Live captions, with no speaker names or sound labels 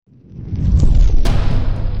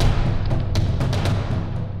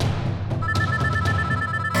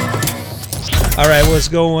All right, what's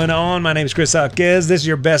going on? My name is Chris Alquez. This is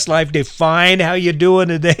your Best Life Defined. How you doing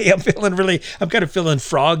today? I'm kind of feeling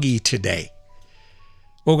froggy today.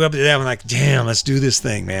 Woke up today, I'm like, damn, let's do this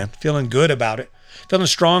thing, man. Feeling good about it. Feeling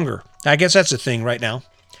stronger. I guess that's the thing right now.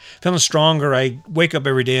 Feeling stronger. I wake up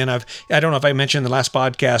every day, and I don't know if I mentioned in the last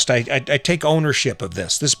podcast, I take ownership of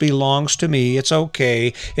this. This belongs to me. It's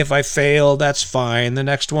okay. If I fail, that's fine. The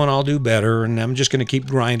next one I'll do better, and I'm just going to keep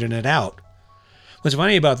grinding it out. What's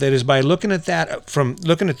funny about that is by looking at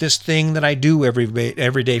this thing that I do every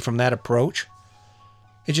day from that approach,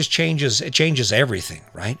 it just changes. It changes everything,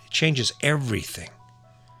 right? It changes everything.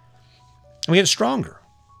 I'm getting stronger.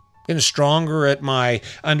 Getting stronger at my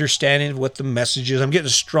understanding of what the message is. I'm getting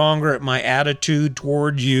stronger at my attitude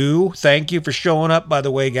toward you. Thank you for showing up, by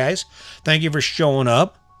the way, guys. Thank you for showing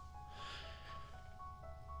up.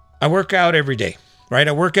 I work out every day, right?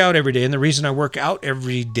 I work out every day. And the reason I work out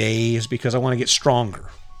every day is because I want to get stronger.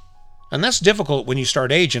 And that's difficult when you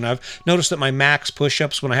start aging. I've noticed that my max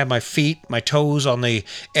push-ups, when I have my toes on the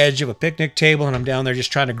edge of a picnic table and I'm down there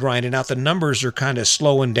just trying to grind it out, the numbers are kind of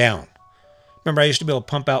slowing down. Remember, I used to be able to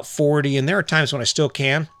pump out 40, and there are times when I still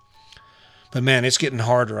can. But man, it's getting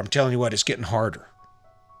harder. I'm telling you what, it's getting harder.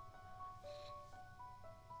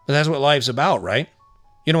 But that's what life's about, right?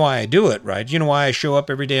 You know why I do it, right? You know why I show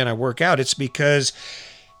up every day and I work out? It's because,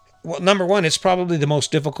 well, number one, it's probably the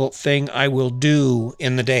most difficult thing I will do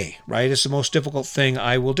in the day, right? It's the most difficult thing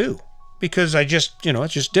I will do. Because it's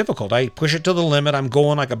just difficult. I push it to the limit. I'm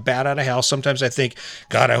going like a bat out of hell. Sometimes I think,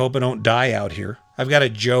 God, I hope I don't die out here. I've got a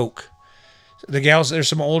joke. There's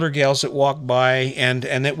some older gals that walk by and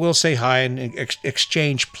that will say hi and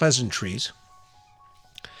exchange pleasantries.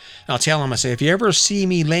 I'll tell them, I say, if you ever see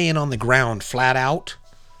me laying on the ground flat out,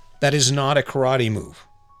 that is not a karate move.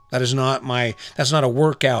 That's not a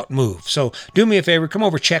workout move. So do me a favor, come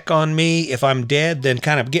over, check on me. If I'm dead, then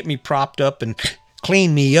kind of get me propped up and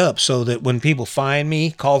clean me up so that when people find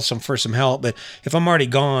me, call for some help. But if I'm already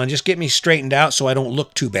gone, just get me straightened out so I don't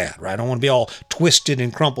look too bad, right? I don't want to be all twisted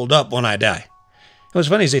and crumpled up when I die. What's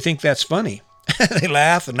funny is they think that's funny. They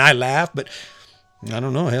laugh and I laugh, but I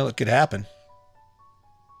don't know, hell, it could happen.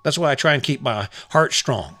 That's why I try and keep my heart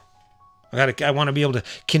strong. I want to be able to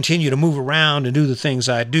continue to move around and do the things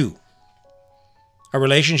I do. Our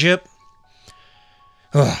relationship,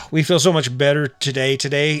 we feel so much better today.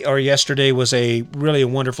 Today or yesterday was really a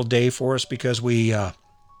wonderful day for us because we got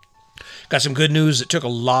some good news that took a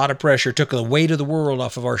lot of pressure, took the weight of the world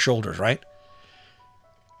off of our shoulders, right?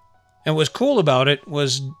 And what's cool about it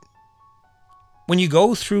was when you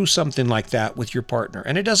go through something like that with your partner,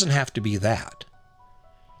 and it doesn't have to be that.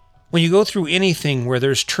 When you go through anything where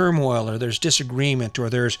there's turmoil or there's disagreement or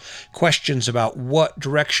there's questions about what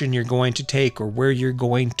direction you're going to take or where you're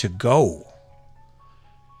going to go,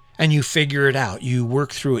 and you figure it out, you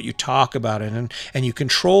work through it, you talk about it, and you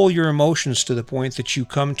control your emotions to the point that you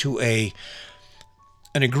come to an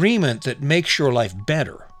agreement that makes your life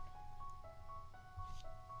better.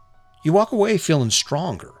 You walk away feeling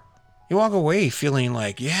stronger. You walk away feeling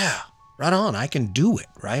like, yeah, right on, I can do it,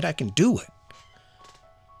 right? I can do it.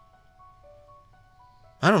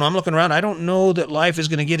 I don't know, I'm looking around. I don't know that life is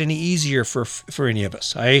going to get any easier for any of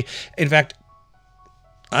us. In fact,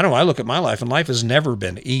 I look at my life, and life has never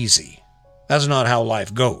been easy. That's not how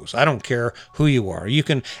life goes. I don't care who you are. You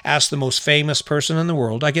can ask the most famous person in the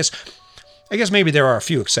world. I guess maybe there are a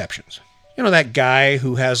few exceptions. You know, that guy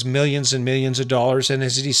who has millions and millions of dollars and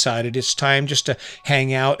has decided it's time just to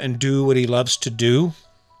hang out and do what he loves to do.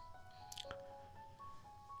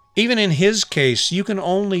 Even in his case, you can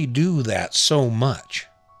only do that so much,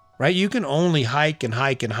 right? You can only hike and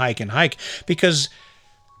hike and hike and hike because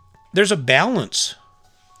there's a balance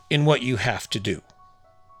in what you have to do.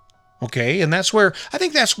 Okay, and that's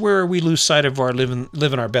where we lose sight of our living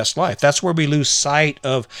our best life. That's where we lose sight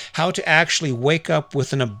of how to actually wake up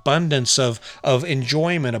with an abundance of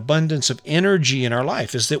enjoyment, abundance of energy in our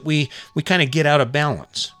life, is that we kind of get out of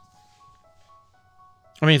balance.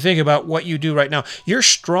 I mean, think about what you do right now. You're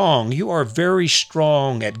strong. You are very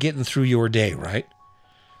strong at getting through your day, right?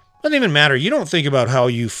 Doesn't even matter. You don't think about how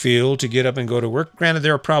you feel to get up and go to work. Granted,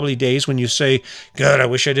 there are probably days when you say, God, I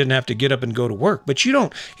wish I didn't have to get up and go to work. But you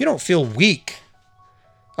don't feel weak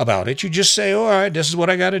about it. You just say, all right, this is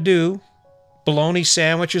what I got to do. Bologna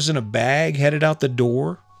sandwiches in a bag, headed out the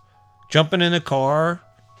door, jumping in a car,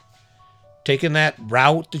 taking that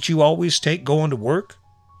route that you always take, going to work.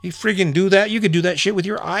 You freaking do that. You could do that shit with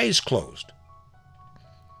your eyes closed.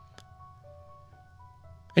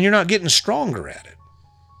 And you're not getting stronger at it.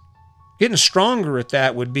 Getting stronger at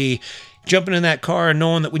that would be jumping in that car and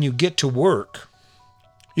knowing that when you get to work,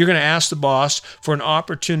 you're going to ask the boss for an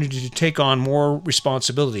opportunity to take on more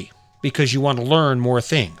responsibility. because you want to learn more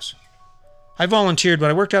things. I volunteered when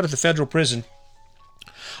I worked out at the federal prison.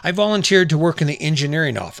 I volunteered to work in the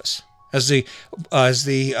engineering office as the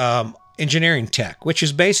engineering tech, which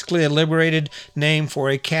is basically a liberated name for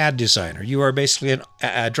a CAD designer. You are basically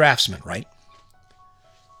a draftsman, right?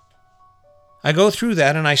 I go through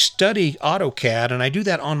that and I study AutoCAD, and I do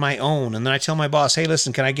that on my own. And then I tell my boss, hey,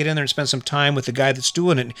 listen, can I get in there and spend some time with the guy that's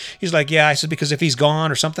doing it? He's like, yeah. I said, because if he's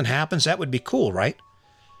gone or something happens, that would be cool, right?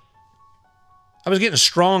 I was getting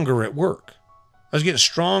stronger at work. I was getting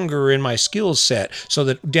stronger in my skill set so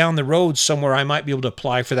that down the road somewhere I might be able to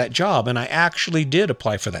apply for that job. And I actually did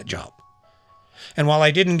apply for that job. And while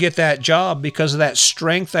I didn't get that job because of that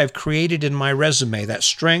strength I've created in my resume, that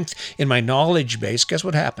strength in my knowledge base, guess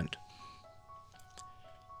what happened?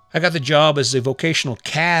 I got the job as a vocational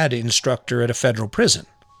CAD instructor at a federal prison.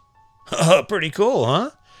 Pretty cool,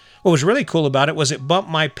 huh? What was really cool about it was it bumped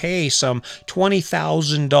my pay some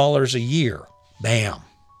 $20,000 a year. Bam.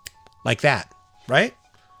 Like that, right?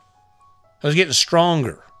 I was getting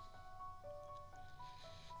stronger.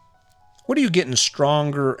 What are you getting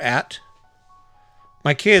stronger at?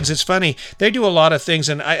 My kids, it's funny, they do a lot of things,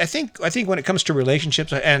 and I think when it comes to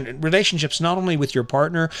relationships, and relationships not only with your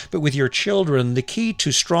partner, but with your children, the key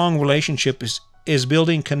to strong relationship is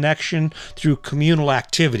building connection through communal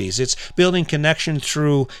activities. It's building connection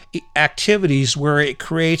through activities where it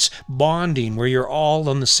creates bonding, where you're all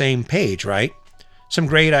on the same page, right? Some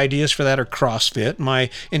great ideas for that are CrossFit. My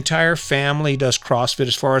entire family does CrossFit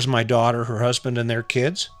as far as my daughter, her husband, and their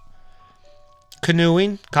kids.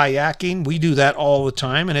 Canoeing, kayaking, we do that all the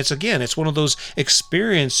time. And it's one of those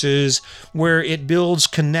experiences where it builds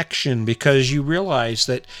connection because you realize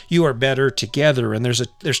that you are better together. And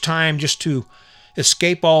there's time just to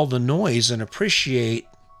escape all the noise and appreciate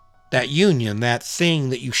that union, that thing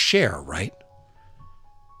that you share, right?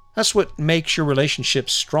 That's what makes your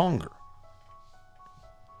relationships stronger.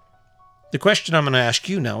 The question I'm going to ask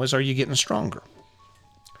you now is, are you getting stronger?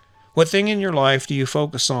 What thing in your life do you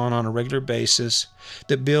focus on a regular basis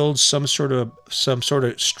that builds some sort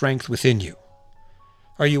of strength within you?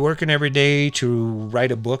 Are you working every day to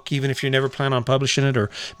write a book, even if you never plan on publishing it? Or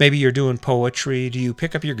maybe you're doing poetry. Do you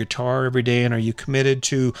pick up your guitar every day, and are you committed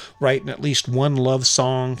to writing at least one love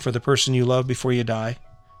song for the person you love before you die?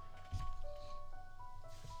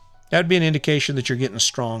 That would be an indication that you're getting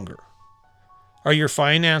stronger. Are your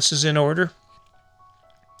finances in order?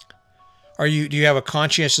 Do you have a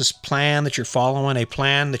conscientious plan that you're following, a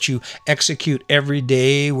plan that you execute every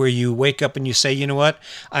day where you wake up and you say, you know what,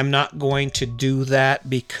 I'm not going to do that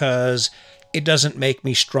because it doesn't make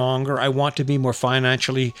me stronger. I want to be more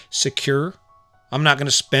financially secure. I'm not going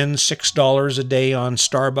to spend $6 a day on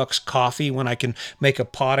Starbucks coffee when I can make a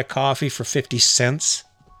pot of coffee for 50 cents.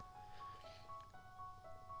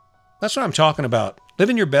 That's what I'm talking about.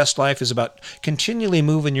 Living your best life is about continually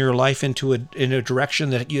moving your life in a direction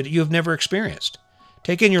that you've never experienced.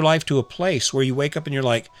 Taking your life to a place where you wake up and you're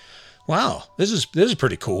like, wow, this is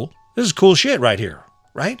pretty cool. This is cool shit right here,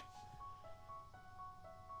 right?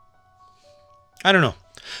 I don't know.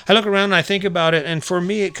 I look around and I think about it, and for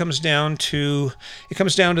me it comes down to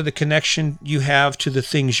the connection you have to the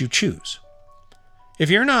things you choose. If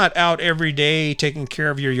you're not out every day taking care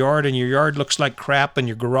of your yard and your yard looks like crap and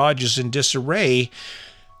your garage is in disarray,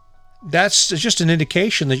 that's just an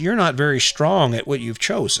indication that you're not very strong at what you've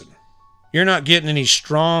chosen. You're not getting any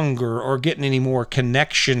stronger or getting any more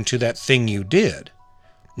connection to that thing you did.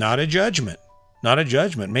 Not a judgment. Not a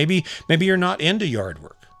judgment. Maybe you're not into yard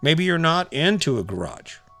work. Maybe you're not into a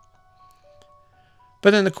garage.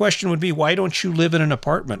 But then the question would be, why don't you live in an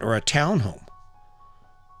apartment or a townhome?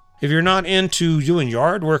 If you're not into doing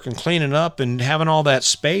yard work and cleaning up and having all that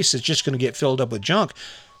space that's just going to get filled up with junk,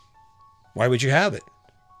 why would you have it?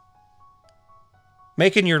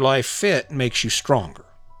 Making your life fit makes you stronger.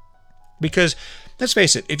 Because, let's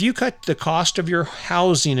face it, if you cut the cost of your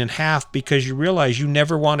housing in half because you realize you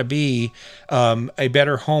never want to be a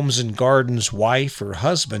Better Homes and Gardens wife or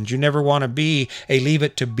husband, you never want to be a Leave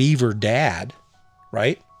It to Beaver dad,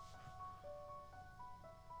 right?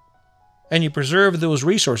 And you preserve those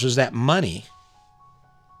resources, that money,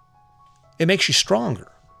 it makes you stronger.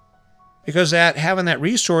 Because having that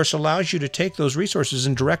resource allows you to take those resources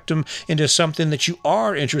and direct them into something that you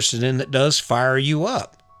are interested in that does fire you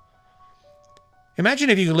up. Imagine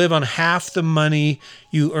if you could live on half the money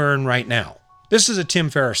you earn right now. This is a Tim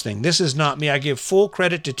Ferriss thing. This is not me. I give full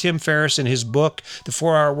credit to Tim Ferriss in his book, The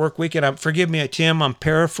 4-Hour Workweek. And forgive me, Tim, I'm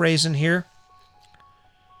paraphrasing here.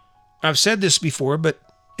 I've said this before, but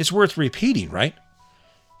it's worth repeating, right?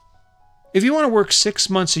 If you want to work 6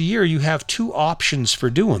 months a year, you have two options for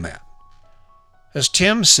doing that. As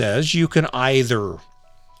Tim says, you can either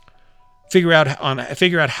Figure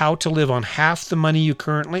out how to live on half the money you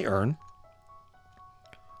currently earn,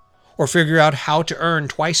 or figure out how to earn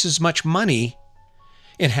twice as much money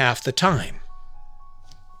in half the time.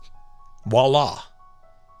 Voila.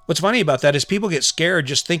 What's funny about that is people get scared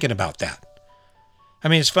just thinking about that. I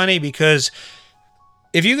mean, it's funny because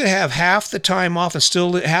if you could have half the time off and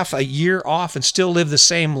still half a year off and still live the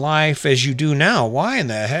same life as you do now, why in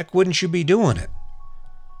the heck wouldn't you be doing it?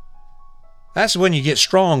 That's when you get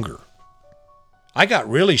stronger. I got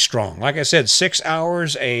really strong. Like I said, 6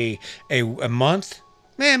 hours a month.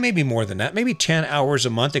 Maybe more than that. Maybe 10 hours a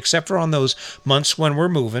month, except for on those months when we're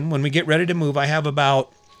moving. When we get ready to move, I have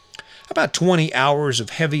about 20 hours of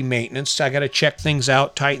heavy maintenance. I got to check things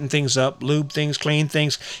out, tighten things up, lube things, clean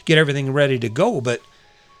things, get everything ready to go. But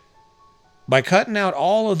by cutting out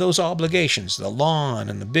all of those obligations, the lawn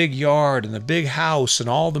and the big yard and the big house and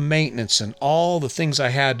all the maintenance and all the things I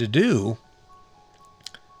had to do,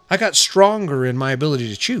 I got stronger in my ability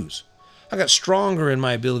to choose. I got stronger in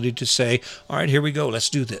my ability to say, all right, here we go. Let's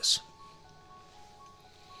do this.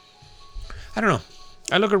 I don't know.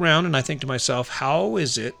 I look around and I think to myself, how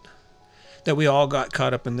is it that we all got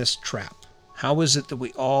caught up in this trap? How is it that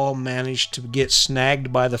we all managed to get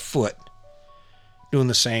snagged by the foot doing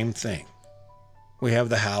the same thing? We have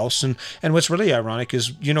the house, and what's really ironic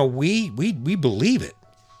is, we believe it.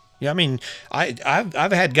 Yeah, I mean,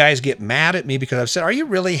 I've had guys get mad at me because I've said, "Are you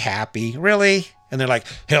really happy? Really?" And they're like,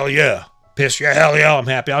 "Hell yeah, piss yeah, hell yeah, I'm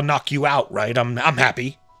happy. I'll knock you out, right? I'm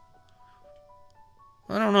happy."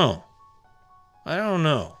 I don't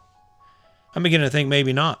know. I'm beginning to think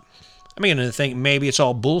maybe not. I'm beginning to think maybe it's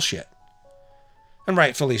all bullshit, and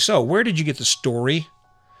rightfully so. Where did you get the story?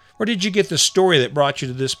 Where did you get the story that brought you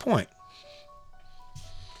to this point?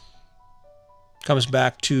 Comes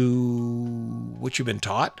back to what you've been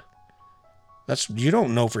taught. You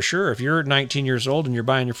don't know for sure. If you're 19 years old and you're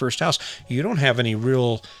buying your first house, you don't have any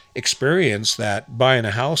real experience that buying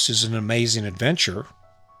a house is an amazing adventure.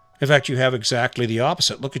 In fact, you have exactly the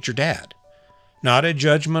opposite. Look at your dad. Not a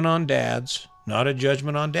judgment on dads.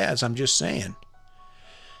 I'm just saying.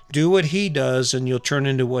 Do what he does and you'll turn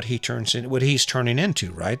into what he's turning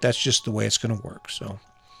into, right? That's just the way it's going to work. So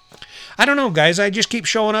I don't know, guys. I just keep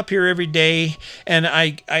showing up here every day, and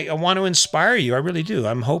I want to inspire you. I really do.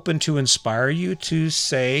 I'm hoping to inspire you to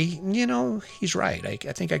say, he's right.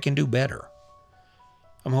 I think I can do better.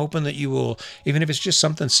 I'm hoping that you will, even if it's just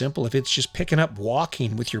something simple, if it's just picking up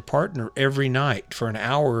walking with your partner every night for an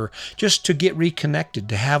hour, just to get reconnected,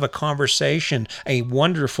 to have a conversation, a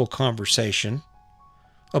wonderful conversation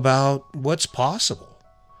about what's possible.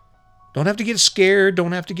 Don't have to get scared.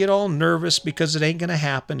 Don't have to get all nervous because it ain't going to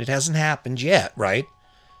happen. It hasn't happened yet, right?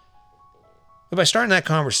 But by starting that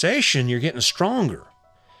conversation, you're getting stronger.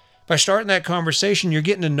 By starting that conversation, you're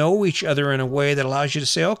getting to know each other in a way that allows you to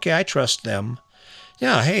say, okay, I trust them.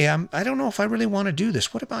 Yeah, hey, I don't know if I really want to do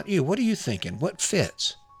this. What about you? What are you thinking? What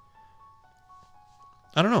fits?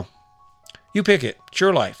 I don't know. You pick it. It's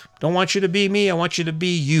your life. Don't want you to be me. I want you to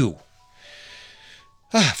be you.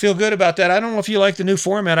 Feel good about that. I don't know if you like the new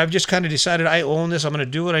format. I've just kind of decided I own this. I'm going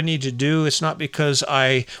to do what I need to do. It's not because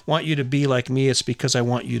I want you to be like me. It's because I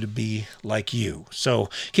want you to be like you. So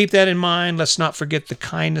keep that in mind. Let's not forget the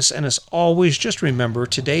kindness. And as always, just remember,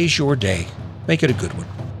 today's your day. Make it a good one.